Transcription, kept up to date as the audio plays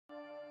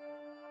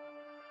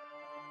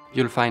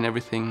You'll find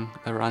everything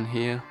around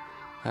here,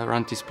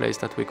 around this place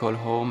that we call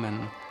home,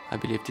 and I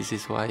believe this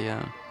is why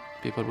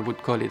people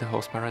would call it a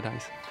horse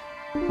paradise.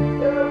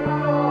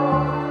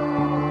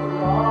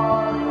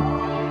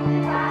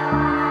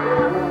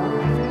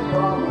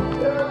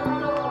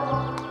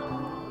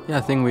 Yeah,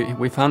 I think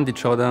we found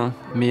each other,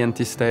 me and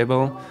this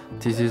stable.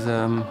 This is,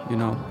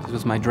 this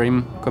was my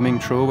dream coming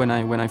true when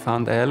I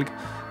found Elg,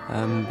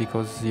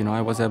 because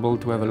I was able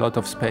to have a lot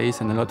of space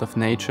and a lot of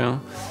nature,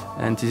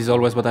 and this is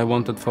always what I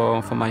wanted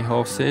for my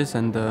horses.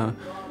 And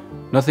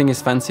nothing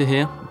is fancy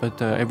here,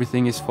 but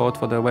everything is thought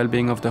for the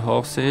well-being of the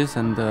horses,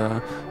 and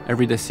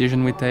every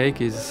decision we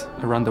take is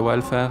around the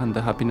welfare and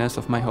the happiness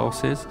of my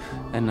horses.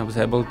 And I was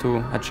able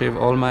to achieve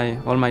all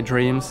my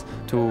dreams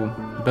to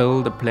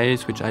build a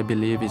place which I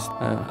believe is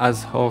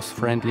as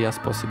horse-friendly as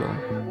possible.